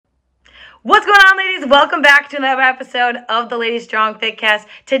What's going on, ladies? Welcome back to another episode of the Lady Strong Fitcast.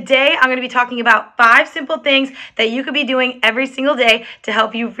 Today, I'm going to be talking about 5 simple things that you could be doing every single day to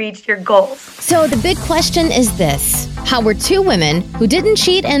help you reach your goals. So the big question is this. How were 2 women who didn't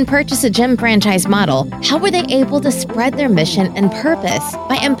cheat and purchase a gym franchise model, how were they able to spread their mission and purpose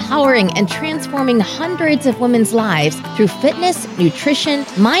by empowering and transforming hundreds of women's lives through fitness, nutrition,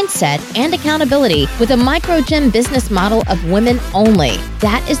 mindset, and accountability with a micro gym business model of women only?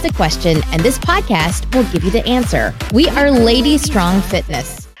 That is the question, and this podcast will give you the answer. We are Lady Strong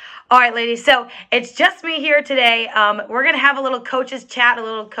Fitness. All right, ladies, so it's just me here today. We're going to have a little coaches chat, a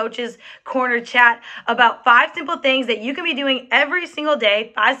little coaches corner chat about 5 simple things that you can be doing every single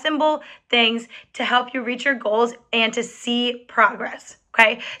day, 5 simple things to help you reach your goals and to see progress.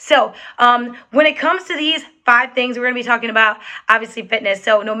 Okay, so when it comes to these 5 things, we're going to be talking about, obviously, fitness.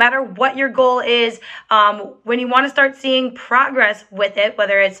 So no matter what your goal is, when you want to start seeing progress with it,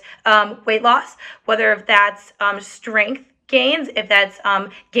 whether it's weight loss, whether if that's strength gains, if that's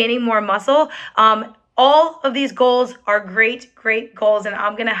gaining more muscle, all of these goals are great goals, and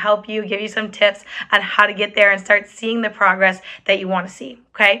I'm going to help you, give you some tips on how to get there and start seeing the progress that you want to see,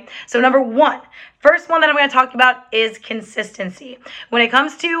 okay? So first one that I'm going to talk about is consistency. When it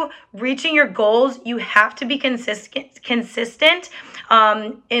comes to reaching your goals, you have to be consistent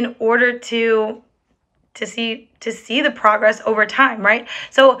in order to see the progress over time, right?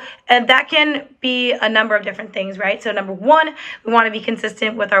 So that can be a number of different things, right? So number 1, we want to be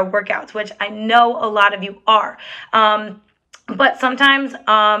consistent with our workouts, which I know a lot of you are. But sometimes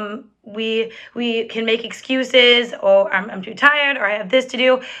we can make excuses, or I'm too tired, or I have this to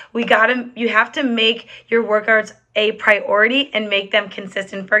do. You have to make your workouts a priority and make them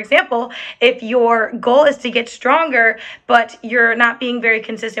consistent. For example, if your goal is to get stronger, but you're not being very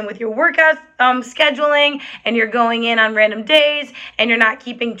consistent with your workout scheduling, and you're going in on random days and you're not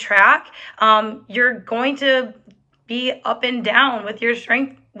keeping track, you're going to be up and down with your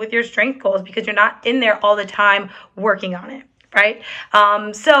strength goals because you're not in there all the time working on it, right?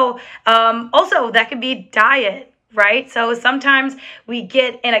 Also that could be diet. Right? So sometimes we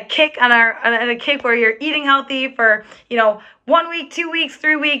get in a kick where you're eating healthy for, 1 week, 2 weeks,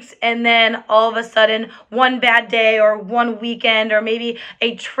 3 weeks, and then all of a sudden one bad day or one weekend or maybe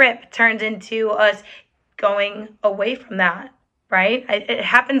a trip turns into us going away from that. Right? It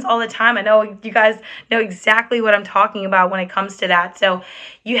happens all the time. I know you guys know exactly what I'm talking about when it comes to that. So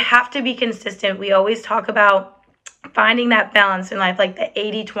you have to be consistent. We always talk about finding that balance in life, like the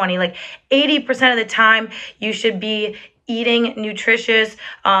 80-20, like 80% of the time you should be eating nutritious,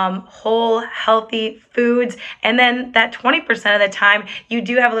 whole, healthy foods. And then that 20% of the time you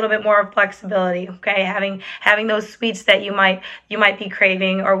do have a little bit more flexibility, okay? Having those sweets that you might be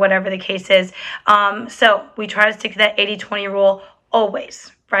craving or whatever the case is. So we try to stick to that 80-20 rule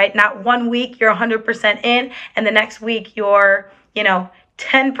always, right? Not 1 week you're 100% in and the next week you're,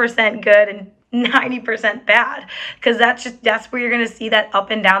 10% good and 90% bad, because that's where you're going to see that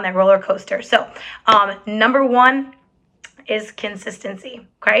up and down, that roller coaster. So number 1 is consistency.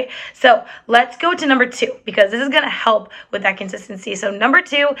 Okay, so let's go to number 2, because this is going to help with that consistency. So number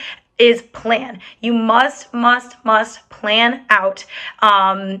 2 is plan. You must plan out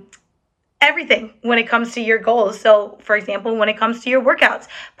everything when it comes to your goals. So for example, when it comes to your workouts,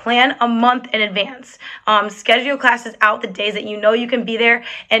 plan a month in advance. Schedule classes out the days that you know you can be there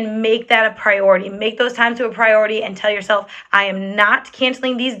and make that a priority. Make those times to a priority and tell yourself, I am not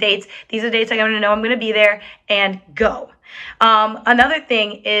canceling these dates. These are dates I'm going to know I'm going to be there, and go. Another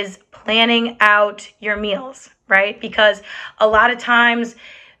thing is planning out your meals, right? Because a lot of times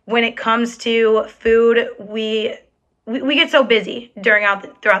when it comes to food, we get so busy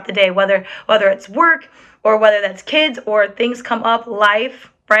throughout the day, whether it's work or whether that's kids or things come up,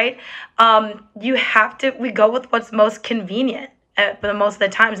 life, right? We go with what's most convenient for most of the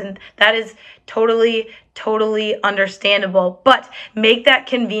times, and that is totally understandable. But make that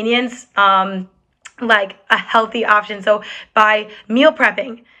convenience like a healthy option. So by meal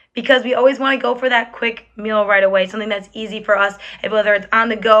prepping, because we always want to go for that quick meal right away, something that's easy for us. And whether it's on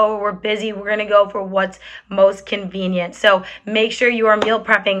the go or we're busy, we're going to go for what's most convenient. So make sure you are meal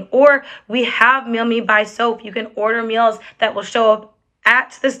prepping. Or we have Meal Me by Soap. You can order meals that will show up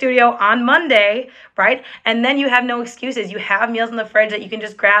at the studio on Monday, right? And then you have no excuses. You have meals in the fridge that you can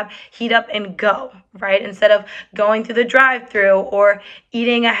just grab, heat up, and go, right? Instead of going through the drive-thru or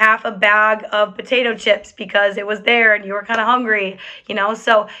eating a half a bag of potato chips because it was there and you were kind of hungry,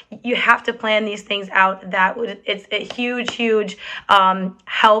 So you have to plan these things out. It's a huge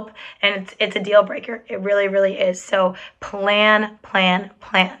help, and it's a deal breaker. It really is. So plan.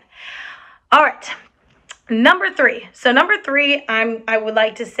 All right. Number 3. So number 3, I would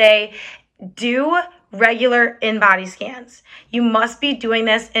like to say, do regular in-body scans. You must be doing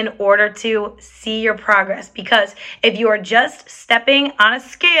this in order to see your progress, because if you are just stepping on a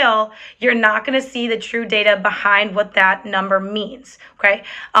scale, you're not going to see the true data behind what that number means. Okay.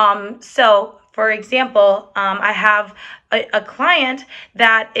 So for example, I have a client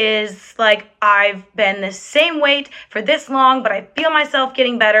that is like, I've been the same weight for this long, but I feel myself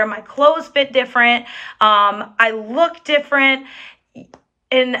getting better. My clothes fit different. I look different.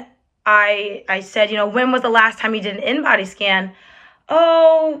 And I said, when was the last time you did an in-body scan?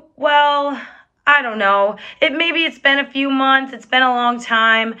 Oh, well, I don't know. Maybe it's been a few months. It's been a long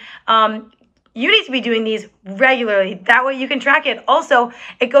time. You need to be doing these regularly. That way you can track it. Also,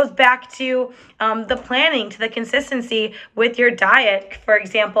 it goes back to the planning, to the consistency with your diet. For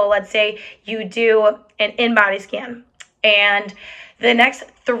example, let's say you do an in-body scan, and the next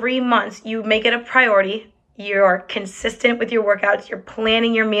 3 months you make it a priority. You're consistent with your workouts, you're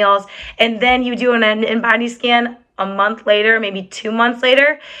planning your meals, and then you do an in-body scan a month later, maybe 2 months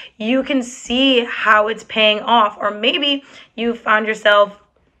later. You can see how it's paying off. Or maybe you found yourself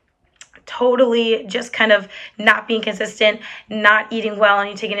totally just kind of not being consistent, not eating well, and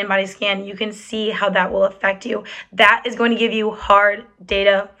you take an in-body scan. You can see how that will affect you. That is going to give you hard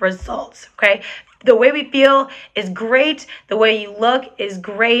data results, okay? The way we feel is great. The way you look is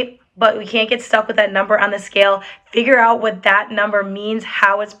great. But we can't get stuck with that number on the scale. Figure out what that number means,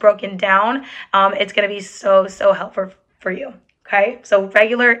 how it's broken down. It's going to be so helpful for you. Okay, so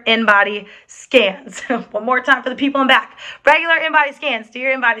regular in-body scans. One more time for the people in back. Regular in-body scans. Do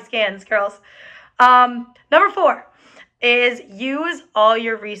your in-body scans, girls. Number 4 is use all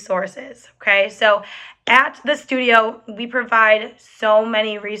your resources. Okay, so at the studio, we provide so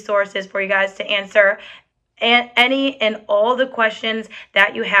many resources for you guys to answer any and all the questions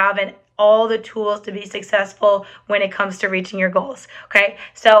that you have, and all the tools to be successful when it comes to reaching your goals. Okay,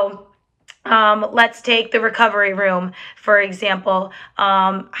 so let's take the recovery room, for example.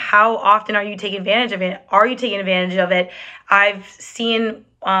 How often are you taking advantage of it? Are you taking advantage of it? I've seen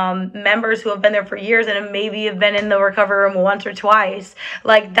members who have been there for years and maybe have been in the recovery room once or twice.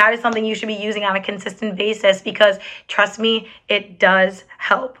 Like, that is something you should be using on a consistent basis, because trust me, it does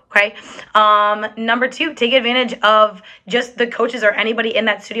help. Okay. Number 2, take advantage of just the coaches or anybody in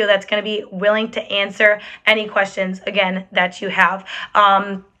that studio that's going to be willing to answer any questions, again, that you have.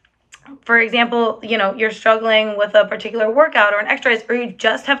 For example, you're struggling with a particular workout or an exercise, or you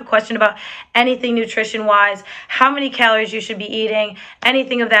just have a question about anything nutrition-wise, how many calories you should be eating,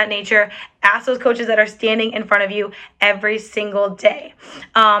 anything of that nature. Ask those coaches that are standing in front of you every single day.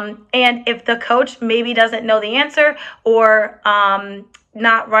 And if the coach maybe doesn't know the answer, or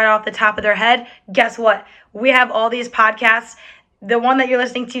not right off the top of their head, guess what? We have all these podcasts, the one that you're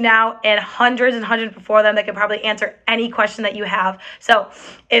listening to now, and hundreds before them, that can probably answer any question that you have. So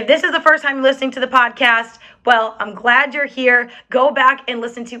if this is the first time you're listening to the podcast, well, I'm glad you're here. Go back and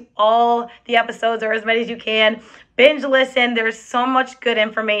listen to all the episodes, or as many as you can. Binge listen. There's so much good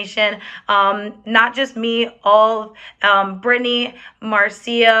information. Not just me, all Brittany,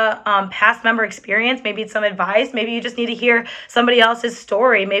 Marcia, past member experience. Maybe it's some advice. Maybe you just need to hear somebody else's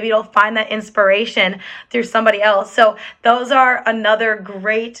story. Maybe you'll find that inspiration through somebody else. So those are another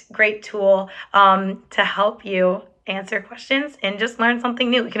great tool to help you answer questions and just learn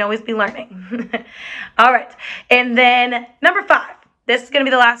something new. We can always be learning. All right. And then number 5, this is going to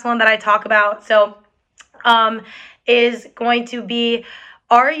be the last one that I talk about. So is going to be,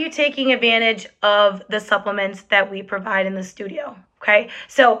 are you taking advantage of the supplements that we provide in the studio? Okay,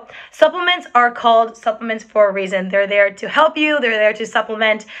 so supplements are called supplements for a reason. They're there to help you. They're there to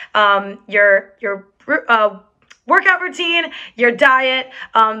supplement your workout routine, your diet.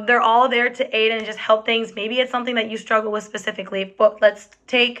 They're all there to aid and just help things. Maybe it's something that you struggle with specifically, but let's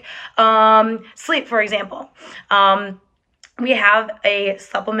take sleep, for example. We have a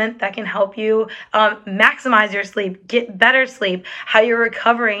supplement that can help you maximize your sleep, get better sleep, how you're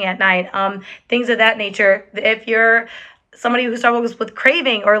recovering at night, things of that nature. If you're somebody who struggles with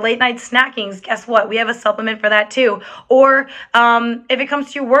craving or late night snackings, guess what? We have a supplement for that too. Or if it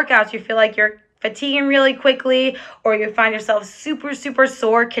comes to your workouts, you feel like you're fatiguing really quickly, or you find yourself super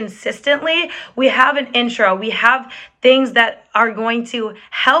sore consistently, we have an intro. We have things that are going to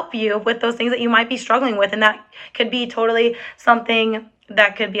help you with those things that you might be struggling with, and that could be totally something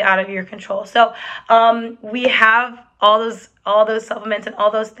that could be out of your control. So we have all those supplements and all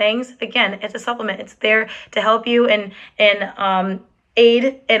those things. Again, it's a supplement. It's there to help you and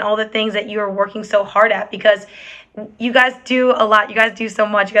aid in all the things that you are working so hard at, because you guys do a lot. You guys do so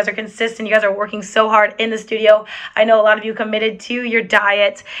much. You guys are consistent. You guys are working so hard in the studio. I know a lot of you committed to your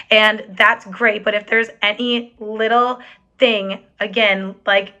diet, and that's great. But if there's any little thing, again,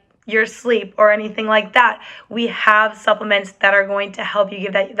 like your sleep or anything like that, we have supplements that are going to help you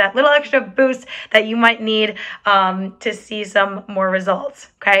give that little extra boost that you might need to see some more results.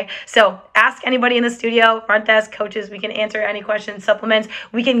 Okay, so ask anybody in the studio, front desk, coaches. We can answer any questions, supplements.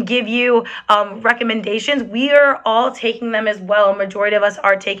 We can give you recommendations. We are all taking them as well. A majority of us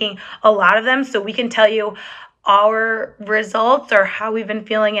are taking a lot of them, so we can tell you our results or how we've been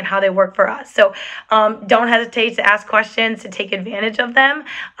feeling and how they work for us. So don't hesitate to ask questions, to take advantage of them.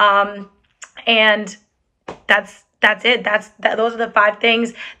 And that's it. Those are the 5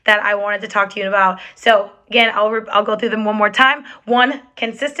 things that I wanted to talk to you about. So again, I'll go through them one more time. 1,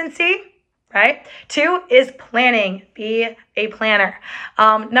 consistency, right? 2 is planning. Be a planner.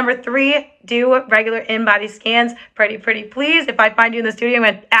 Number 3, do regular in-body scans. Pretty please. If I find you in the studio, I'm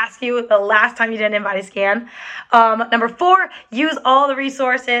going to ask you the last time you did an in-body scan. Number 4, use all the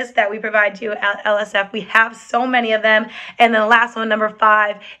resources that we provide you at LSF. We have so many of them. And then the last one, number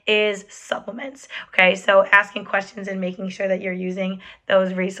 5, is supplements. Okay, so asking questions and making sure that you're using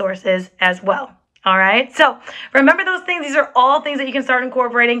those resources as well. All right, so remember those things. These are all things that you can start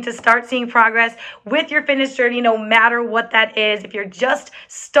incorporating to start seeing progress with your fitness journey, no matter what that is. If you're just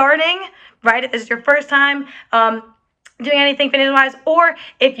starting, right, if this is your first time doing anything fitness-wise, or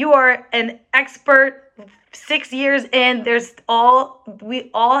if you are an expert 6 years in, we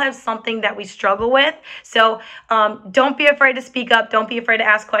all have something that we struggle with. So don't be afraid to speak up. Don't be afraid to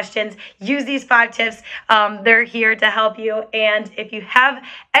ask questions. Use these 5 tips. They're here to help you. And if you have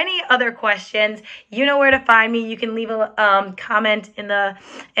any other questions, you know where to find me. You can leave a comment in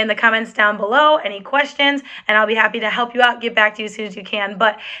the comments down below, any questions, and I'll be happy to help you out, get back to you as soon as you can.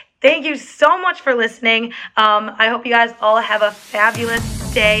 But thank you so much for listening. I hope you guys all have a fabulous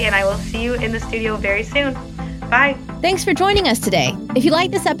day, and I will see you in the studio very soon. Bye. Thanks for joining us today. If you like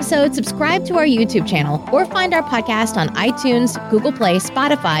this episode, subscribe to our YouTube channel or find our podcast on iTunes, Google Play,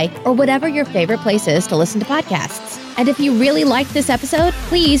 Spotify, or whatever your favorite place is to listen to podcasts. And if you really liked this episode,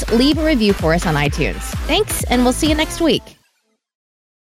 please leave a review for us on iTunes. Thanks, and we'll see you next week.